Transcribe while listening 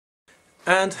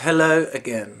And hello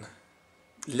again,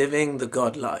 living the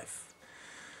God life.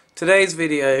 Today's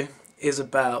video is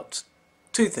about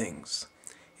two things.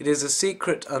 It is a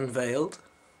secret unveiled,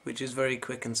 which is very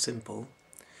quick and simple,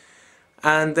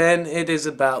 and then it is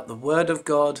about the Word of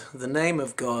God, the name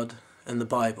of God, and the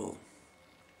Bible.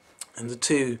 And the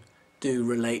two do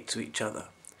relate to each other.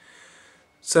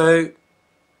 So,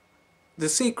 the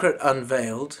secret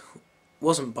unveiled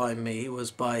wasn't by me, it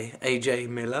was by A.J.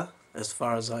 Miller, as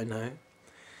far as I know.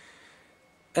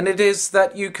 And it is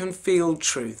that you can feel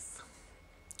truth.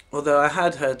 Although I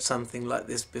had heard something like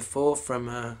this before from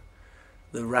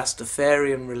the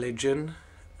Rastafarian religion.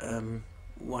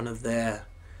 One of their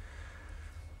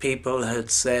people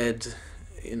had said,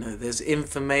 you know, there's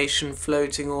information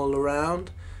floating all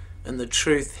around and the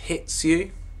truth hits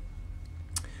you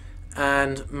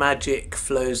and magic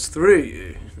flows through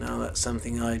you. Now that's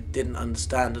something I didn't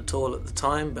understand at all at the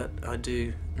time, but I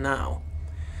do now.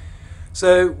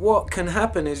 So what can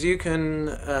happen is you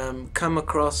can come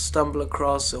across, stumble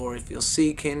across, or if you're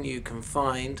seeking, you can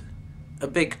find a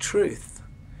big truth.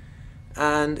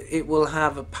 And it will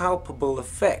have a palpable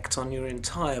effect on your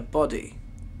entire body.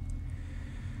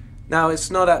 Now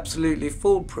it's not absolutely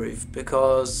foolproof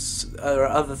because there are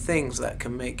other things that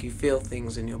can make you feel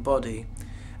things in your body.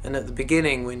 And at the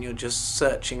beginning, when you're just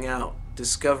searching out,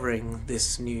 discovering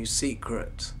this new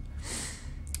secret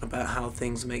about how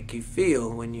things make you feel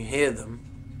when you hear them,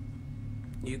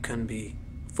 you can be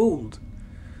fooled.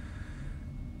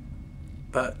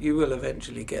 But you will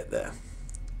eventually get there.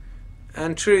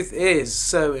 And truth is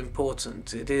so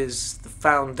important. It is the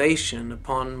foundation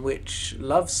upon which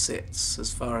love sits,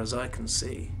 as far as I can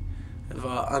see, of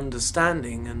our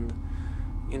understanding. And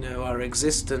you know, our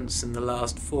existence in the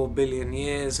last 4 billion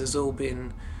years has all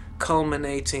been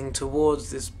culminating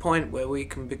towards this point where we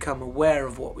can become aware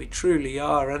of what we truly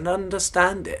are and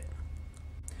understand it.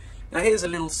 Now here's a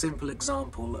little simple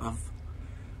example of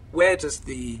where does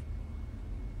the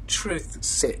truth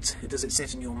sit? Does it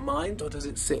sit in your mind or does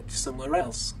it sit somewhere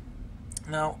else?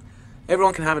 Now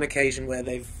everyone can have an occasion where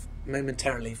they've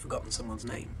momentarily forgotten someone's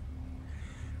name,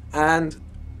 and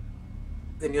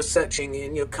then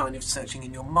you're kind of searching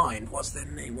in your mind, what's their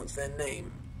name, what's their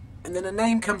name? And then a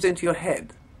name comes into your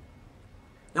head.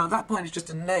 Now at that point it's just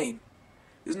a name.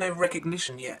 There's no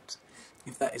recognition yet,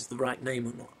 if that is the right name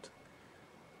or not.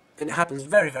 And it happens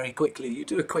very, very quickly. You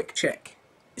do a quick check.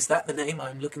 Is that the name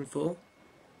I'm looking for?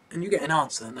 And you get an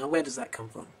answer. Now where does that come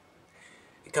from?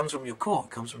 It comes from your core,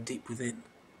 it comes from deep within.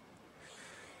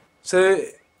 So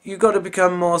you've got to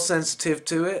become more sensitive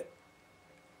to it,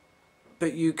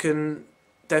 but you can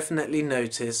definitely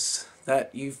notice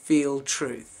that you feel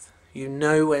truth. You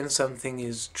know when something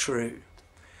is true.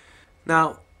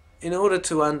 Now, in order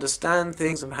to understand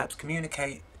things and perhaps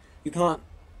communicate, you can't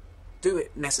do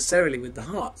it necessarily with the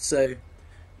heart. So,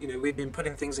 you know, we've been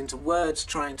putting things into words,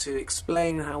 trying to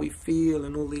explain how we feel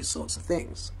and all these sorts of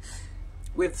things.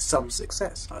 With some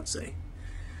success, I'd say.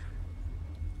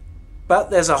 But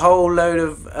there's a whole load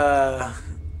of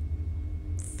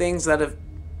things that have,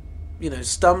 you know,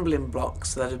 stumbling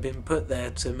blocks that have been put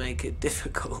there to make it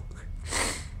difficult.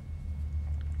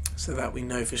 So that we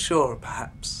know for sure,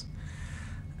 perhaps.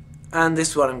 And this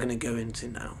is what I'm going to go into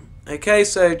now. Okay,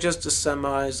 so just to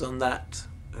summarize on that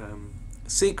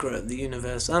secret, the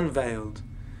universe unveiled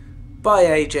by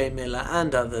A.J. Miller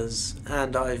and others,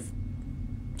 and I've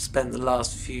spent the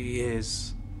last few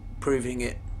years proving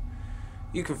it.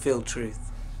 You can feel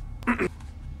truth.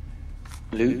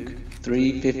 Luke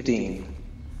 3:15.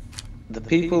 The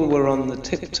people were on the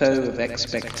tiptoe of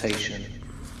expectation,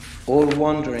 all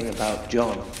wondering about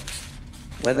John,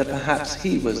 whether perhaps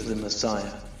he was the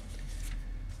Messiah.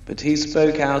 But he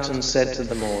spoke out and said to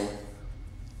them all,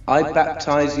 I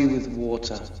baptize you with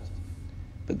water,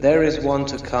 but there is one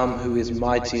to come who is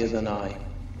mightier than I.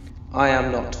 I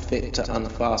am not fit to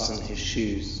unfasten his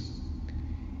shoes.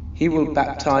 He will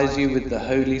baptize you with the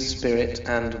Holy Spirit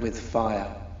and with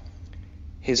fire.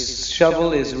 His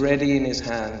shovel is ready in his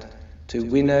hand to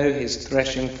winnow his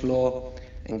threshing floor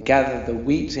and gather the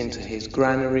wheat into his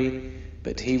granary,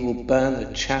 but he will burn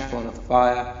the chaff on a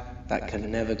fire that can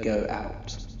never go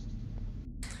out.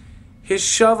 His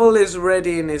shovel is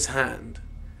ready in his hand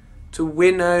to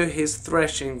winnow his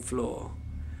threshing floor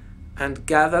and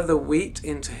gather the wheat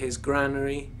into his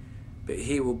granary, but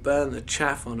he will burn the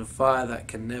chaff on a fire that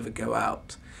can never go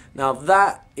out. Now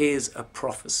that is a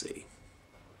prophecy.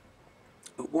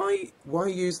 But why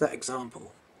use that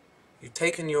example? You've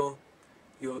taken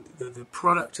the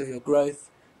product of your growth,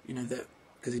 you know, that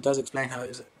because he does explain how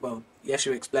it is. Well,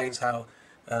 Yeshua explains how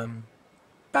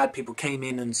bad people came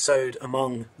in and sowed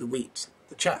among the wheat,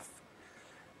 the chaff.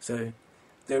 So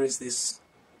there is this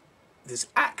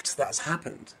act that's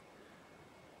happened.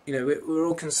 You know, we're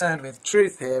all concerned with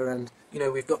truth here, and you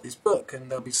know, we've got this book, and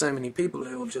there'll be so many people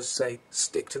who will just say,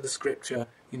 stick to the scripture,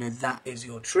 you know, that is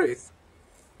your truth.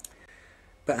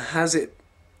 But has it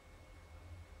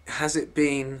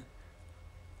been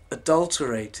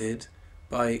adulterated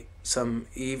by some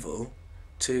evil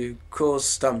to cause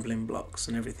stumbling blocks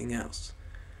and everything else?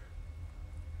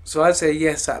 So I'd say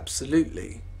yes,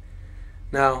 absolutely.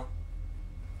 Now,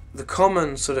 the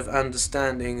common sort of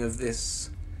understanding of this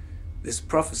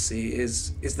prophecy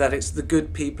is that it's the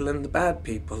good people and the bad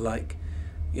people. Like,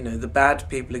 you know, the bad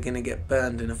people are going to get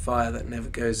burned in a fire that never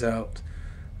goes out,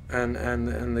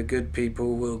 and the good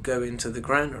people will go into the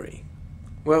granary.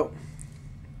 Well,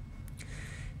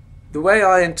 the way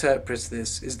I interpret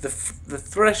this is the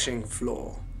threshing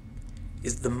floor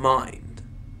is the mind.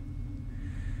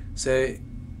 So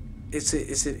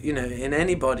it's you know, in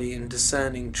anybody in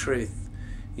discerning truth,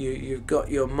 you've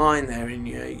got your mind there, and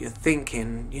you're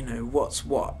thinking, you know, what's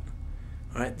what,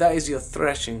 right? That is your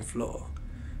threshing floor,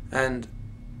 and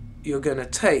you're going to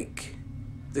take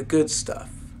the good stuff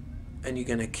and you're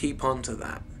going to keep on to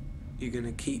that. You're going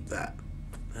to keep that.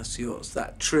 That's yours.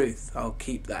 That truth, I'll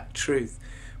keep that truth,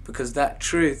 because that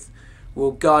truth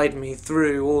will guide me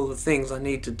through all the things I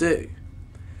need to do.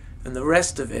 And the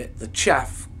rest of it, the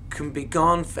chaff, can be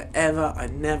gone forever. I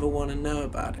never want to know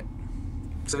about it.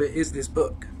 So it is this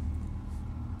book.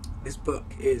 This book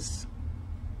is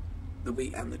the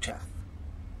wheat and the chaff.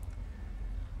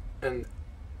 And,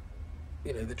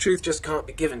 you know, the truth just can't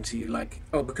be given to you like,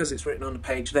 oh, because it's written on a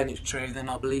page, then it's true, then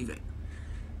I'll believe it.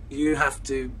 You have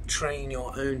to train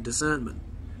your own discernment.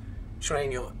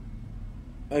 Train your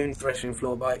own threshing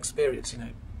floor by experience, you know.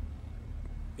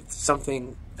 It's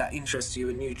something that interests you,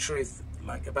 a new truth,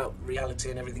 like about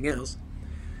reality and everything else.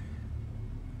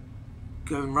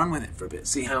 Go and run with it for a bit.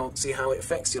 See how it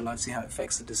affects your life. See how it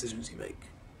affects the decisions you make.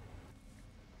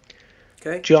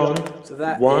 Okay. John so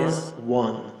that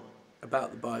 1:1.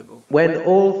 About the Bible. When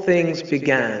all things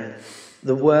began,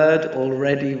 the Word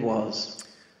already was.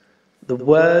 The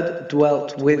Word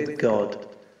dwelt with God,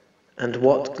 and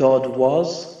what God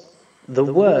was, the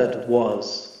Word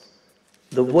was.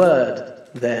 The Word,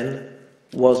 then,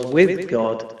 was with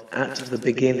God at the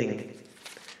beginning,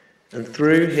 and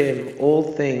through him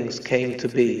all things came to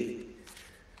be.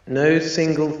 No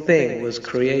single thing was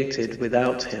created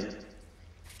without him.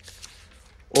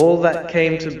 All that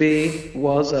came to be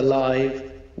was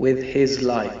alive with his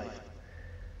life,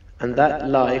 and that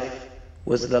life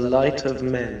was the light of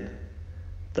men.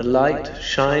 The light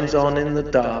shines on in the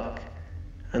dark,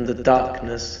 and the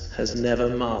darkness has never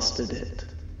mastered it.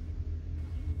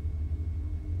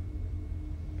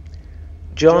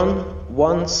 John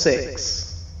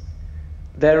 1:6.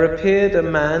 There appeared a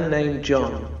man named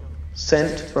John,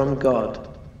 sent from God.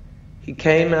 He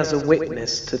came as a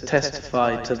witness to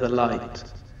testify to the light,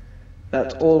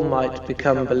 that all might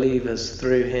become believers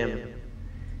through him.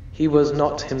 He was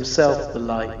not himself the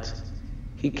light.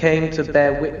 He came to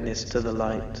bear witness to the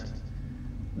light.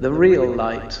 The real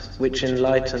light, which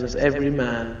enlightens every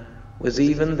man, was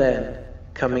even then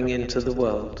coming into the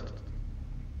world.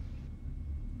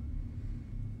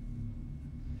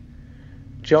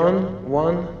 John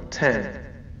 1:10.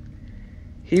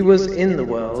 He was in the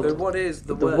world. So what is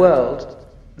the Word? The world,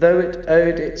 though it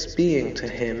owed its being to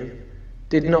him,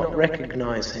 did not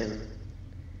recognize him.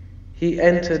 He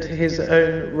entered his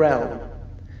own realm,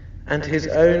 and his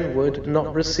own would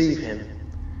not receive him.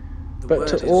 But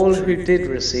to all who did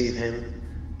receive him,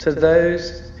 to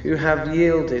those who have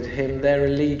yielded him their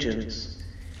allegiance,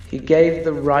 he gave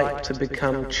the right to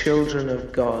become children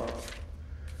of God,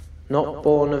 not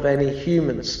born of any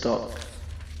human stock,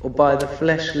 or by the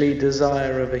fleshly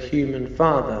desire of a human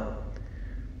father,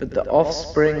 but the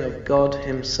offspring of God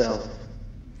himself.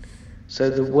 So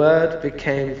the Word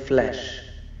became flesh.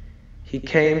 He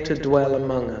came to dwell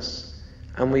among us,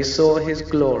 and we saw his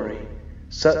glory,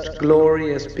 such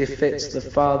glory as befits the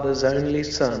Father's only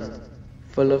Son,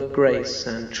 full of grace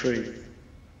and truth.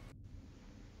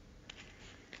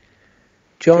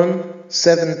 John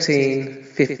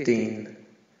 17:15.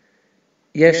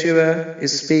 Yeshua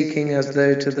is speaking as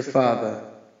though to the Father.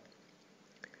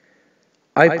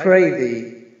 I pray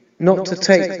thee, not to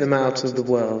take them out of the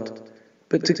world,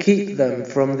 but to keep them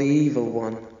from the evil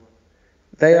one.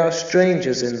 They are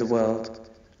strangers in the world,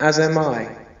 as am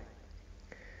I.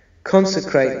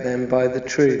 Consecrate them by the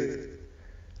truth.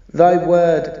 Thy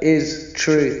word is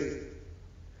truth.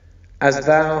 As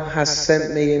thou hast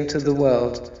sent me into the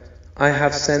world, I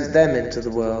have sent them into the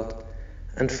world,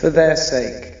 and for their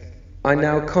sake I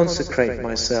now consecrate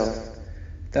myself,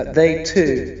 that they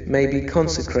too may be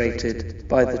consecrated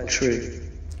by the truth.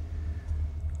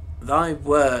 Thy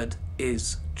word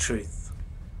is truth.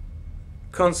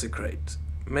 Consecrate,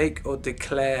 make or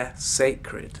declare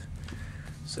sacred.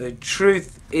 So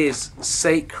truth is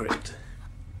sacred.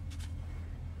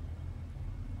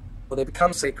 Well, they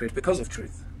become sacred because of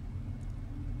truth.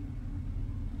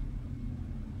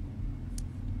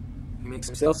 He makes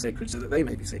himself sacred so that they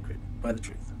may be sacred by the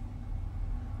truth.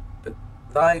 But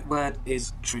thy word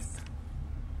is truth.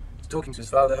 He's talking to his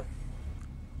Father.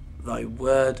 Thy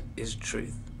word is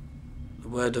truth. The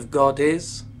word of God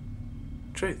is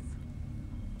truth.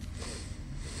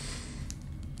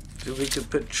 So we could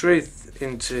put truth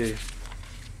into...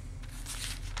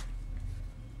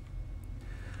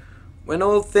 When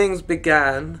all things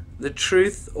began, the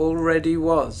truth already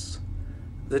was.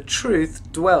 The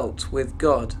truth dwelt with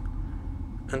God,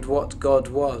 and what God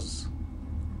was.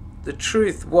 The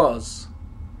truth was.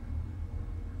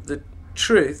 The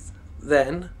truth,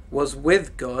 then, was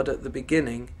with God at the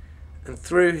beginning, and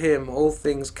through him all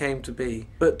things came to be.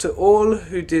 But to all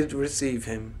who did receive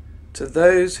him, to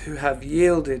those who have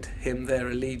yielded him their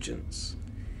allegiance,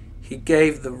 he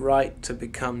gave the right to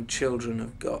become children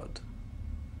of God.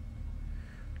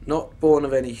 Not born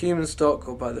of any human stock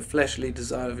or by the fleshly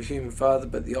desire of a human father,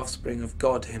 but the offspring of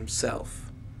God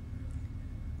himself.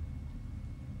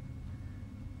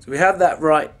 So we have that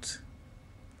right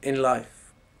in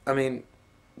life. I mean,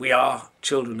 we are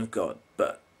children of God,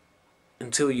 but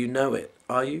until you know it,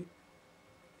 are you?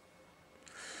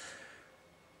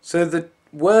 So the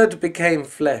word became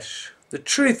flesh. The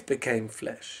truth became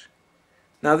flesh.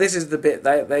 Now this is the bit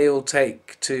that they all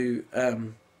take to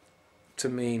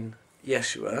mean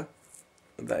Yeshua,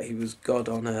 that he was God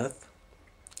on earth.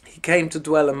 He came to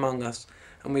dwell among us,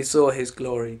 and we saw his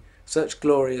glory, such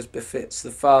glory as befits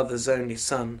the Father's only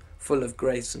Son, full of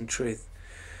grace and truth.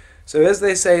 So as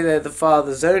they say they're the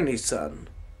Father's only Son,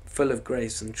 full of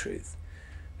grace and truth,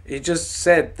 he just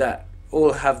said that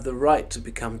all have the right to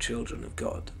become children of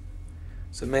God.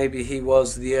 So maybe he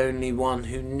was the only one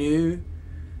who knew,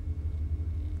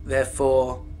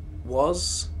 therefore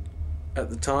was,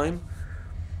 at the time.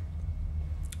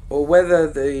 Or whether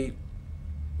the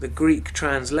Greek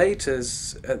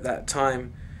translators at that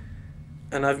time,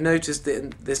 and I've noticed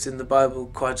this in the Bible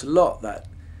quite a lot, that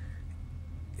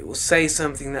it will say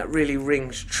something that really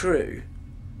rings true,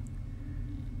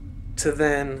 to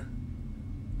then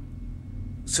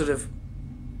sort of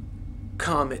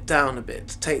calm it down a bit,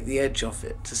 to take the edge off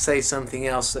it, to say something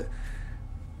else that,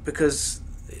 because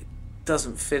it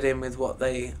doesn't fit in with what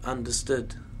they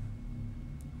understood.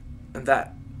 And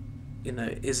that, you know,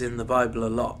 is in the Bible a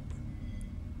lot.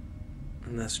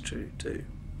 And that's true too.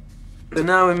 So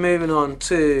now we're moving on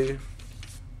to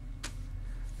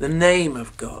the name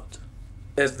of God.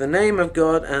 There's the name of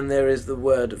God and there is the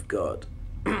word of God.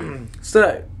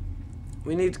 So,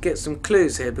 we need to get some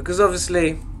clues here, because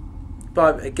obviously,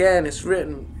 Bible, again, it's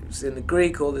in the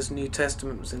Greek, all this New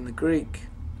Testament was in the Greek,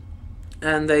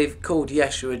 and they've called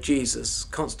Yeshua Jesus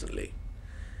constantly.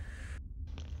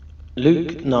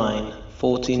 Luke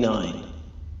 9:49.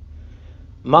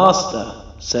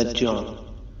 Master, said John,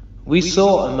 we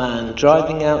saw a man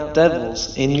driving out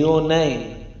devils in your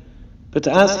name, but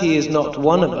as he is not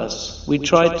one of us, we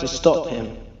tried to stop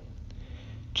him.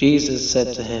 Jesus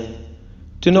said to him,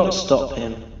 do not stop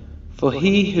him, for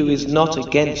he who is not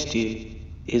against you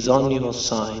is on your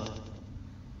side.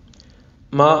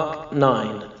 Mark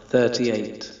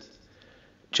 9:38.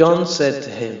 John said to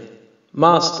him,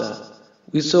 Master,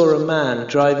 we saw a man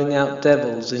driving out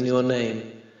devils in your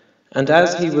name, and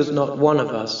as he was not one of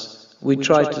us, we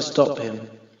tried to stop him.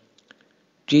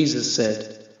 Jesus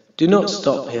said, do not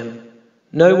stop him.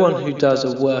 No one who does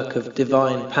a work of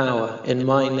divine power in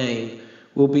my name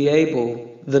will be able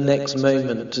the next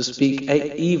moment to speak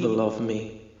evil of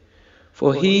me.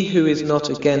 For he who is not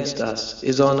against us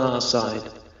is on our side.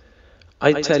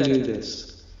 I tell you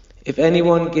this, if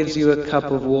anyone gives you a cup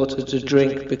of water to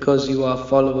drink because you are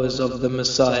followers of the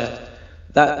Messiah,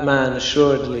 that man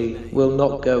assuredly will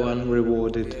not go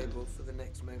unrewarded.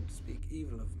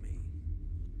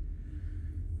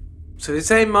 So he's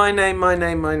saying my name,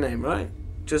 right?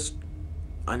 Just,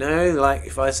 I know, like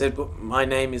if I said my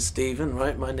name is Stephen,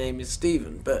 right? My name is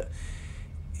Stephen. But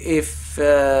if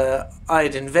I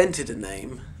had invented a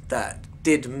name that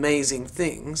did amazing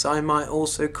things, I might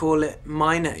also call it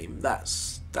my name.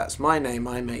 That's my name.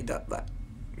 I made up that.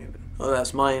 Well,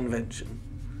 that's my invention.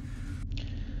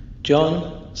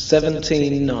 John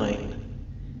 17:9.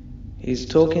 He's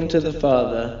talking to the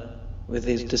Father with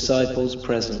his disciples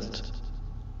present.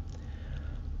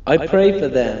 I pray for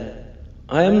them.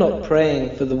 I am not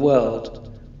praying for the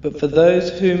world, but for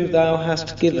those whom thou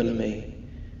hast given me,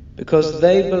 because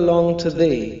they belong to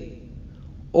thee.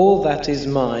 All that is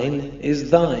mine is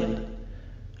thine,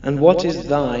 and what is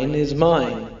thine is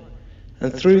mine,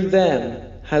 and through them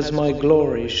has my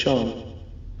glory shone.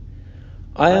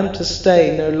 I am to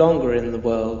stay no longer in the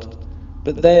world,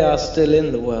 but they are still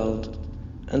in the world,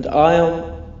 and I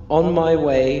am on my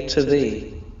way to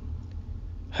thee.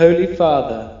 Holy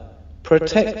Father,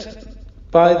 protect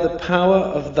by the power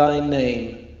of thy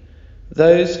name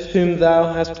those whom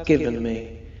thou hast given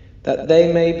me, that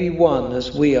they may be one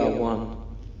as we are one.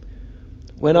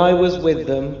 When I was with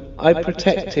them, I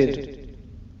protected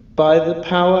by the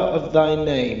power of thy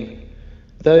name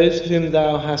those whom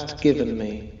thou hast given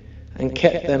me, and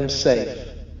kept them safe.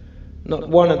 Not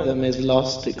one of them is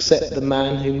lost except the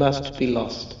man who must be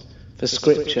lost, for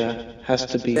Scripture has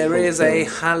to be fulfilled. There is a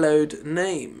hallowed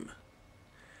name.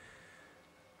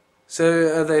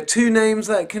 So are there two names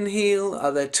that can heal?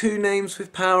 Are there two names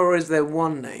with power, or is there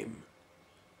one name?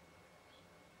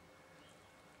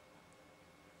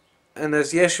 And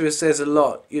as Yeshua says a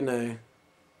lot, you know,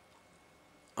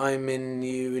 I'm in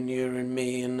you and you're in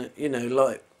me, and you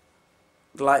know,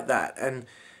 like that.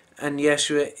 And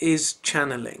Yeshua is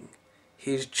channeling.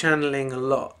 He's channeling a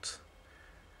lot,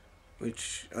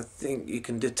 which I think you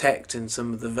can detect in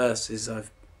some of the verses I've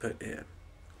put here.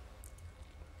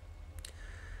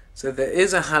 So there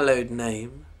is a hallowed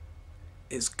name.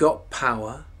 It's got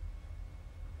power.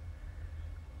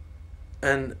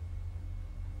 And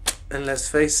let's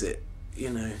face it,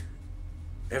 you know,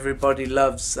 everybody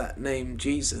loves that name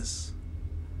Jesus.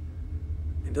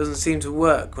 It doesn't seem to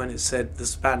work when it's said the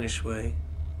Spanish way.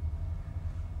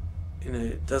 You know,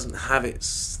 it doesn't have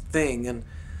its thing. And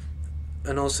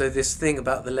also this thing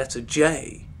about the letter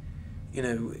J, you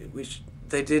know, which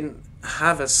they didn't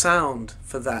have a sound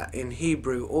for that in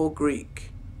Hebrew or Greek.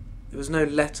 There was no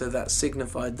letter that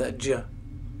signified that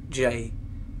J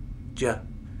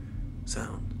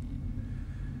sound.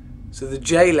 So the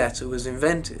J letter was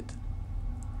invented.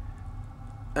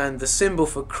 And the symbol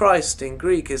for Christ in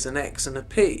Greek is an X and a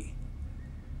P.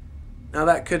 Now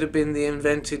that could have been the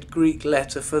invented Greek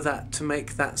letter for that, to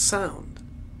make that sound.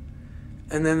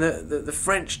 And then the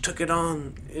French took it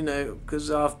on, you know, because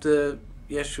after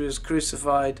Yeshua was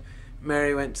crucified,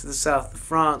 Mary went to the south of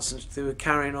France, and they were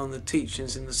carrying on the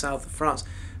teachings in the south of France.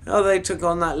 Oh, they took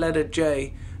on that letter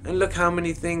J, and look how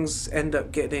many things end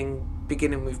up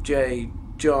beginning with J.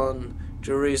 John,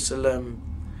 Jerusalem,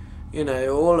 you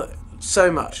know,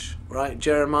 so much, right?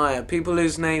 Jeremiah, people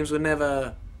whose names were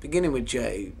never beginning with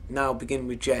J, now begin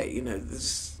with J. You know,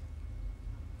 this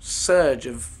surge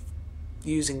of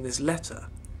using this letter.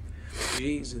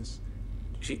 Jesus.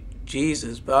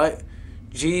 But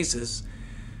Jesus.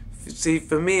 See,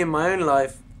 for me in my own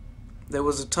life, there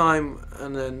was a time,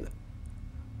 and then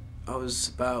I was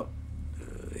about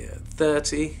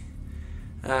 30,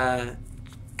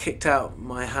 kicked out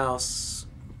my house.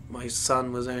 My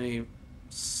son was only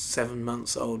 7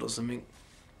 months old or something,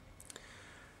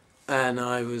 and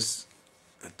I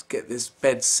had to get this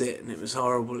bed sit, and it was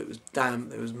horrible. It was damp.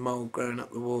 There was mold growing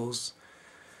up the walls,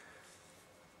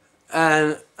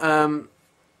 and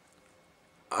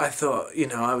I thought, you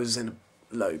know, I was in a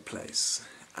low place,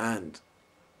 and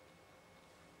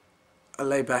I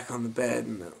lay back on the bed,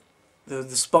 and there were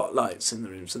the spotlights in the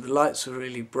room, so the lights were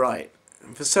really bright.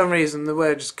 And for some reason the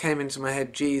word just came into my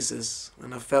head, Jesus,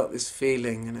 and I felt this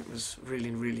feeling, and it was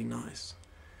really, really nice.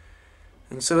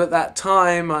 And so at that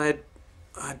time I'd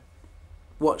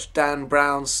watched Dan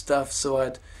Brown's stuff, so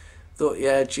I'd thought,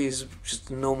 yeah, Jesus was just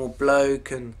a normal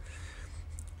bloke, and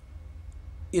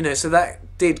you know, so that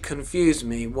did confuse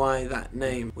me why that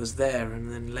name was there.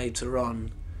 And then later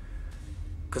on,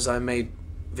 because I made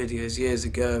videos years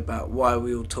ago about why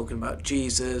we were talking about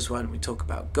Jesus, why don't we talk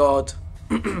about God,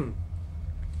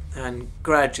 and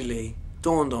gradually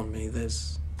dawned on me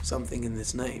there's something in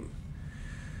this name.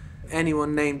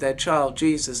 Anyone named their child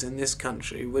Jesus in this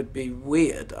country would be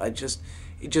weird. It just,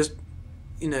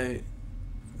 you know,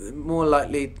 more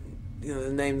likely, you know,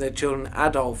 to name their children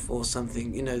Adolf or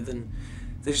something, you know, than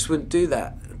they just wouldn't do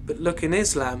that. But look, in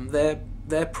Islam,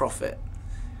 their prophet,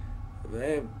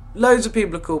 loads of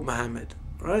people are called Muhammad,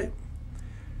 right?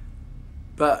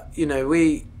 But you know,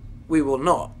 we will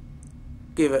not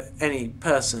give any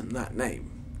person that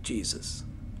name, Jesus,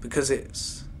 because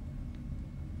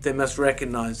they must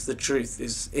recognize the truth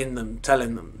is in them,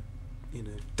 telling them, you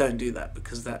know, don't do that,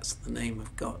 because that's the name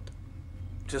of God.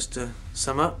 Just to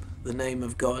sum up, the name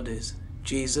of God is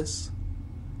Jesus.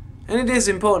 And it is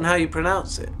important how you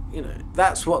pronounce it. You know,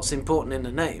 that's what's important in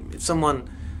a name. If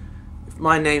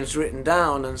my name's written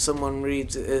down and someone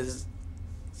reads it as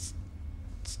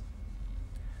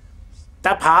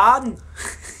Stepan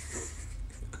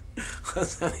or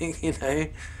something, you know,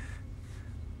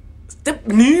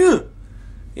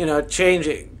 change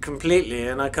it completely,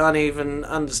 and I can't even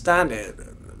understand it.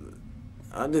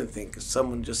 I didn't think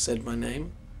someone just said my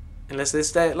name, unless they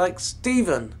say it like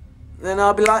Stephen. Then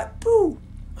I'll be like, boo,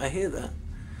 I hear that.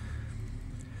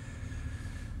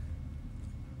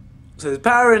 So there's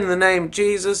power in the name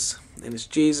Jesus, and it's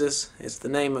Jesus, it's the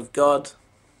name of God,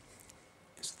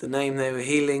 it's the name they were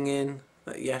healing in,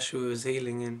 that Yeshua was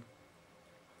healing in.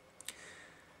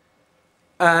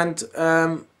 And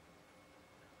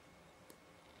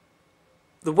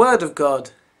the Word of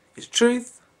God is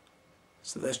truth.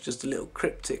 So that's just a little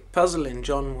cryptic puzzle in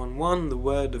John 1:1, the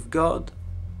Word of God.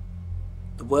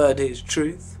 The Word is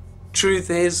truth. Truth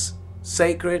is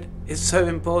sacred, it's so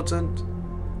important.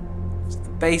 It's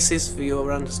the basis for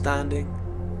your understanding.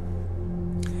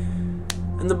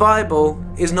 And the Bible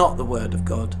is not the Word of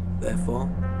God, therefore.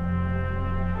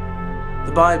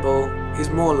 The Bible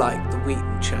is more like the wheat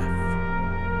and chaff.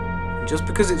 And just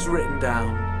because it's written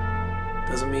down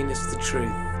doesn't mean it's the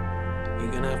truth.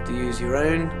 You're going to have to use your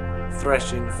own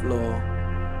threshing floor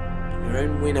and your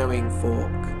own winnowing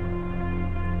fork.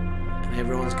 And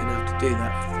everyone's going to have to do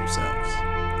that for themselves.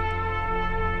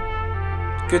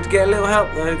 It's good to get a little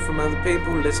help though from other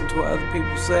people, listen to what other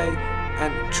people say,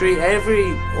 and treat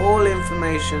all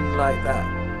information like that.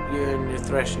 You're in your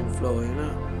threshing floor,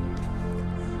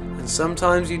 And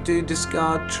sometimes you do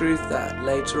discard truth that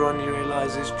later on you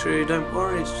realise is true. Don't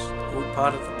worry, it's all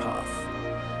part of the path.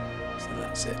 So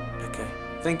that's it. Okay.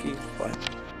 Thank you. Bye.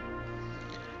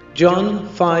 John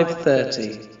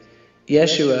 5:30.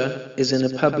 Yeshua is in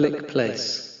a public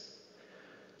place.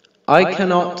 I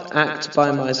cannot act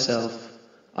by myself.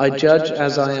 I judge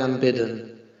as I am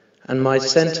bidden, and my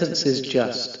sentence is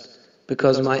just,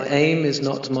 because my aim is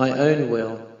not my own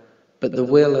will, but the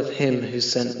will of him who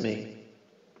sent me.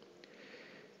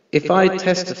 If I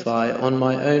testify on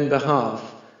my own behalf,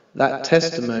 that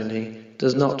testimony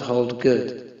does not hold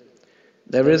good.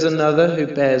 There is another who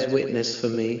bears witness for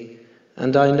me,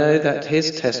 and I know that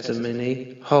his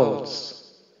testimony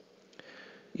holds.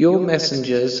 Your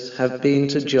messengers have been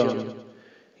to John.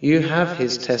 You have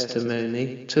his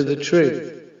testimony to the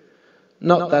truth.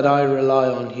 Not that I rely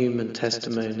on human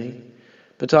testimony,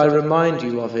 but I remind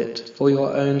you of it for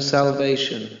your own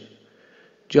salvation.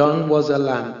 John was a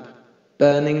lamp,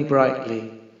 burning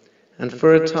brightly, and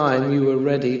for a time you were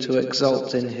ready to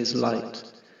exult in his light.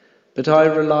 But I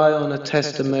rely on a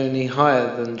testimony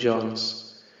higher than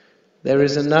John's. There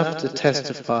is enough to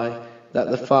testify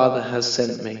that the Father has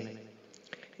sent me,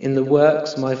 in the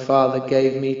works my Father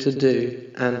gave me to do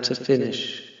and to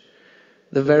finish,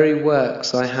 the very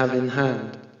works I have in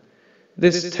hand.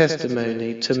 This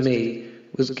testimony to me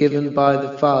was given by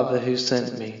the Father who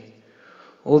sent me,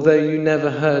 although you never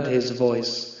heard his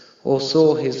voice or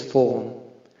saw his form,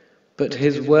 but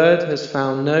his word has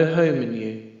found no home in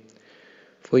you,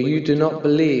 for you do not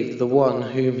believe the one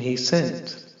whom he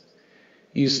sent.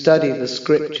 You study the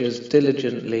Scriptures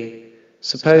diligently,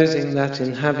 supposing that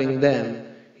in having them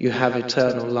you have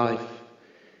eternal life.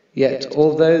 Yet,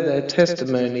 although their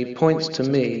testimony points to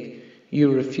me,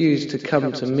 you refuse to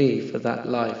come to me for that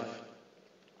life.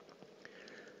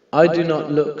 I do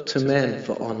not look to men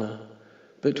for honor,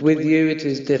 but with you it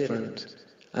is different,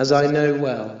 as I know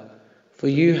well, for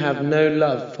you have no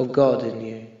love for God in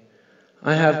you.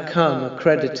 I have come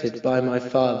accredited by my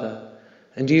Father,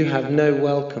 and you have no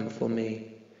welcome for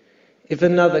me. If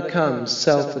another comes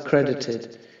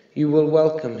self-accredited, you will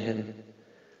welcome him.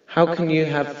 How can you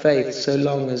have faith so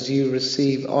long as you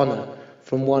receive honor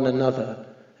from one another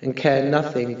and care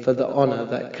nothing for the honor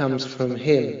that comes from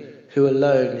him who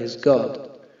alone is God?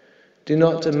 Do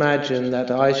not imagine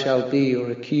that I shall be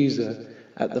your accuser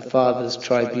at the Father's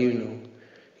tribunal.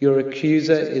 Your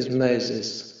accuser is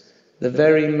Moses, the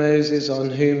very Moses on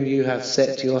whom you have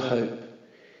set your hope.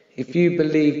 If you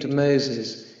believed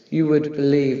Moses, you would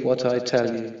believe what I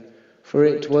tell you, for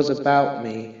it was about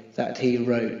me that he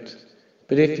wrote.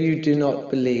 But if you do not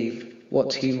believe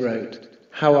what he wrote,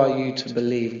 how are you to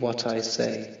believe what I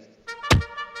say?